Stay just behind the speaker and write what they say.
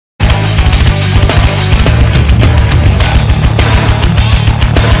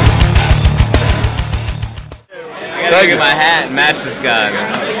gotta get my hat and match this guy.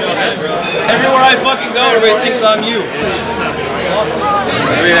 Everywhere I fucking go, everybody thinks I'm you.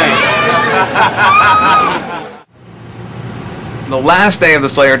 The last day of the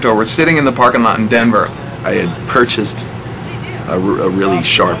Slayer tour, we're sitting in the parking lot in Denver. I had purchased a really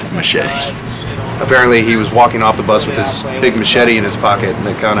sharp machete. Apparently he was walking off the bus with his big machete in his pocket, and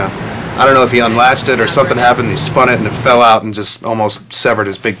it kind of, I don't know if he unlatched it or something happened, he spun it and it fell out and just almost severed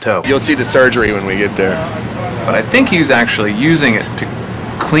his big toe. You'll see the surgery when we get there. But I think he was actually using it to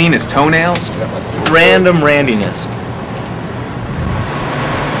clean his toenails. Random randiness.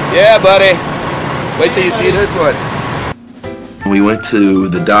 Yeah, buddy. Wait till you see this one. We went to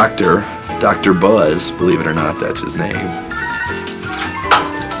the doctor, Dr. Buzz, believe it or not, that's his name.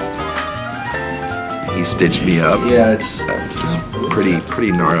 He stitched me up. Yeah, it's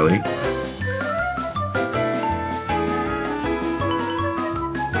pretty gnarly.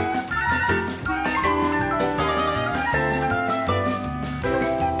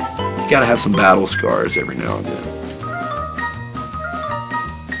 You gotta have some battle scars every now and then.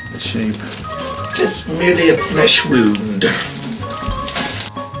 The shape. Just merely a flesh wound.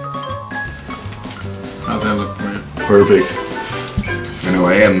 How's that look for you? Perfect. I know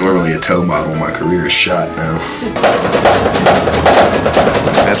I am normally a toe model. My career is shot now.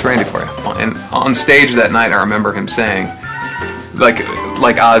 That's Randy for you. And on stage that night, I remember him saying, like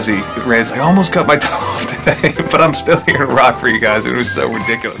Ozzy, Randy's like, I almost cut my toe off today, but I'm still here to rock for you guys. It was so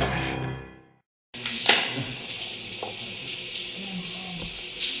ridiculous.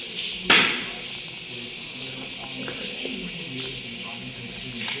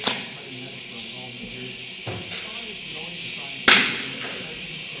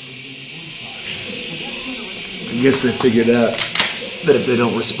 I guess they figured out that if they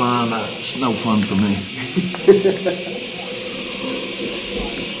don't respond, it's no fun for me.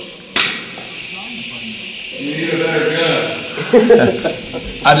 You need a better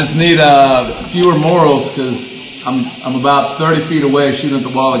gun. I just need fewer morals, because I'm about 30 feet away shooting at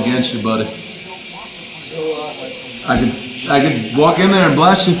the wall against you, buddy. I could walk in there and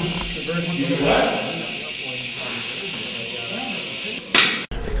blast you.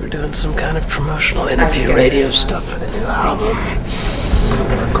 We're doing some kind of promotional interview radio stuff for the new album for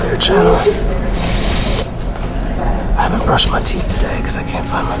Clear Channel. I haven't brushed my teeth today because I can't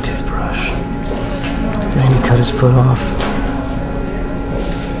find my toothbrush. Randy cut his foot off.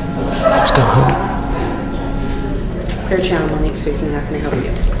 Let's go home. Clear Channel Monique speaking. How can I help you?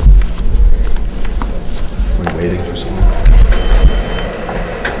 We're waiting for someone.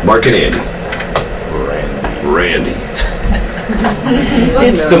 Mark and Andy. Randy.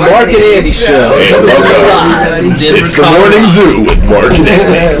 It's the Mark and Andy show. It's the Morning Zoo with Mark and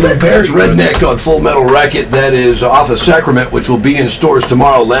Andy. Bear's Redneck on Full Metal Racket. That is off of Sacrament, which will be in stores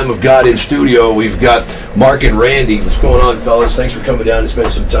tomorrow. Lamb of God in studio. We've got Mark and Randy. What's going on, fellas? Thanks for coming down and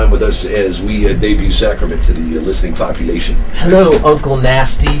spending some time with us as we debut Sacrament to the listening population. Hello, Uncle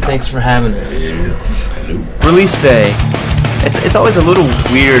Nasty. Thanks for having us. Hello. Release day. It's always a little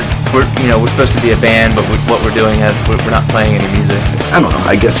weird. We're supposed to be a band, but what we're doing is we're not playing any music. I don't know.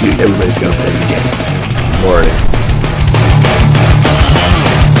 I guess everybody's got to play the game. Morning.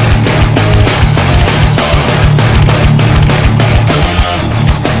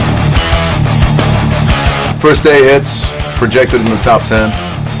 First day hits, projected in the top 10.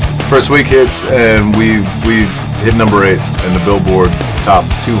 First week hits, and we hit number 8 in the Billboard top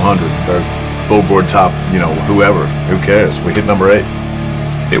 200. Or Billboard top, whoever. Who cares? We hit number 8.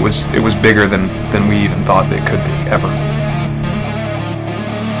 It was bigger than we even thought it could be, ever.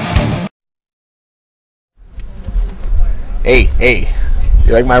 Hey,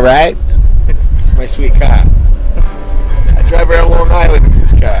 you like my ride? My sweet car. I drive around Long Island in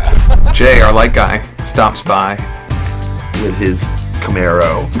this car. Jay, our light guy, stops by With his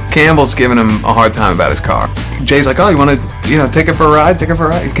Camaro. Campbell's giving him a hard time about his car. Jay's like, oh, you want to, take it for a ride?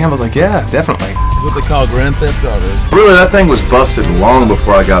 Campbell's like, yeah, definitely. What they call Grand Theft Auto. Really, that thing was busted long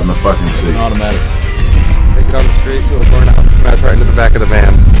before I got in the fucking seat. Automatic. Take it on the street, it'll burn out, smash right into the back of the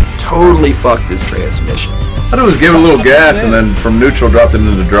van. Totally fucked his transmission. I thought it was give it a little gas and then from neutral dropped it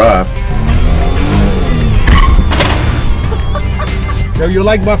into drive. Yo, you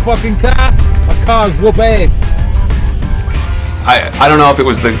like my fucking car? My car's whoop ass. I don't know if it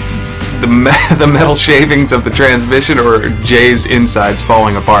was the metal shavings of the transmission or Jay's insides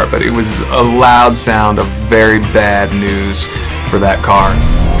falling apart, but it was a loud sound of very bad news for that car.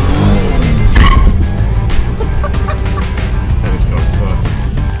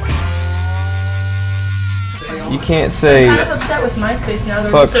 You can't say I'm kind of upset with MySpace now.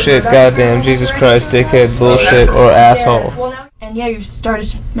 fuck, shit, goddamn, Jesus Christ, dickhead, bullshit, or asshole. And yeah, you started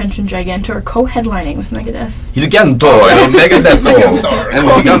to mention Gigantor co-headlining with Megadeth. Gigantor, el Megadeth. El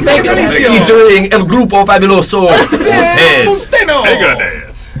Gigantor. Featuring El Grupo Fabuloso. Megadeth.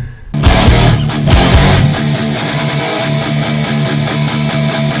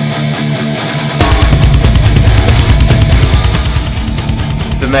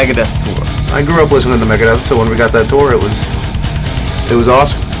 The Megadeth tour. I grew up listening to Megadeth, so when we got that tour, it was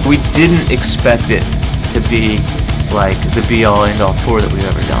awesome. We didn't expect it to be like the be-all, end-all tour that we've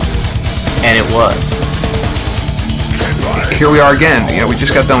ever done, and it was. Here we are again. You know, we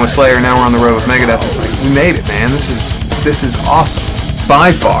just got done with Slayer. Now we're on the road with Megadeth. It's like, we made it, man. This is awesome.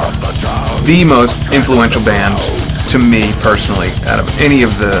 By far, the most influential band to me personally out of any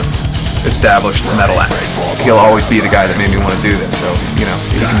of the established metal acts. He'll always be the guy that made me want to do this. So, you know,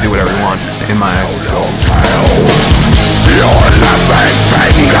 he can do whatever he wants. In my eyes, it's cool.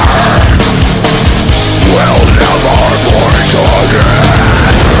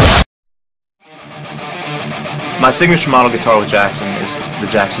 My signature model guitar with Jackson is the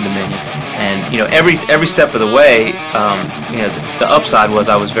Jackson Dominion, and you know, every step of the way, you know, the upside was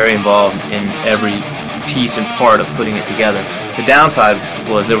I was very involved in every piece and part of putting it together. The downside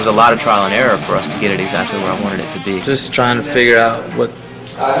was there was a lot of trial and error for us to get it exactly where I wanted it to be. Just trying to figure out what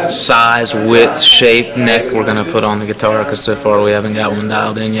size, width, shape, neck we're going to put on the guitar, because so far we haven't got one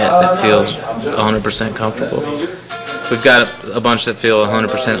dialed in yet that feels 100% comfortable. We've got a bunch that feel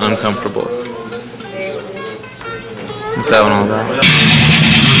 100% uncomfortable. What's that one all about?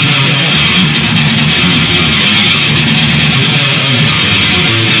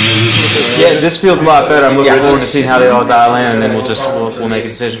 Yeah, this feels a lot better. I'm looking forward to seeing how they all dial in, and then we'll make a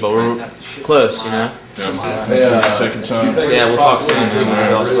decision. But we're close, you know. Second time. Yeah, we'll talk soon.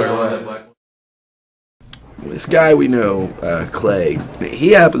 We're all squared away. This guy we know, Clay,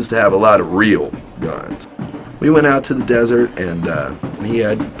 he happens to have a lot of real guns. We went out to the desert, and he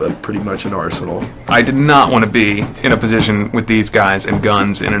had pretty much an arsenal. I did not want to be in a position with these guys and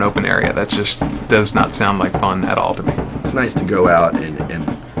guns in an open area. That just does not sound like fun at all to me. It's nice to go out and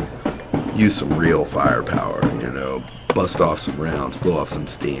use some real firepower, you know, bust off some rounds, blow off some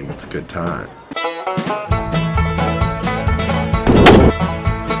steam. It's a good time.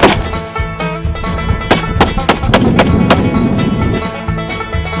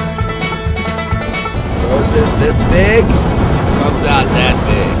 This big comes out that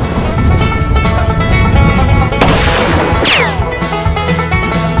big.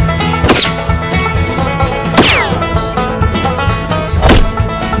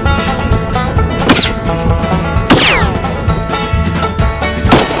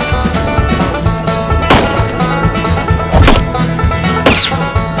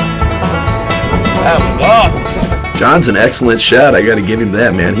 That was awesome. John's an excellent shot. I got to give him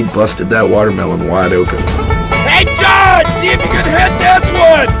that, man. He busted that watermelon wide open. Hey, John! See if you can hit this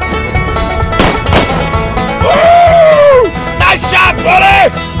one! Woo! Nice shot,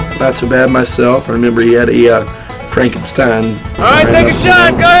 buddy! Not so bad myself. I remember he had a Frankenstein. All right, take a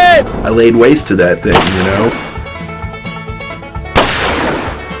shot. Go ahead. I laid waste to that thing, you know.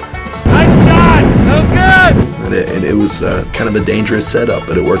 Nice shot. So good. And it was kind of a dangerous setup,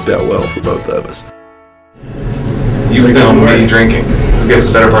 but it worked out well for both of us. You filmed me drinking. Give us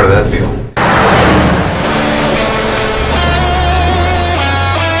the better part of that deal.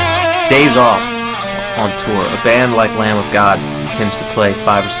 Days off on tour. A band like Lamb of God tends to play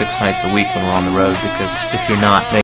 5 or 6 nights a week when we're on the road, because if you're not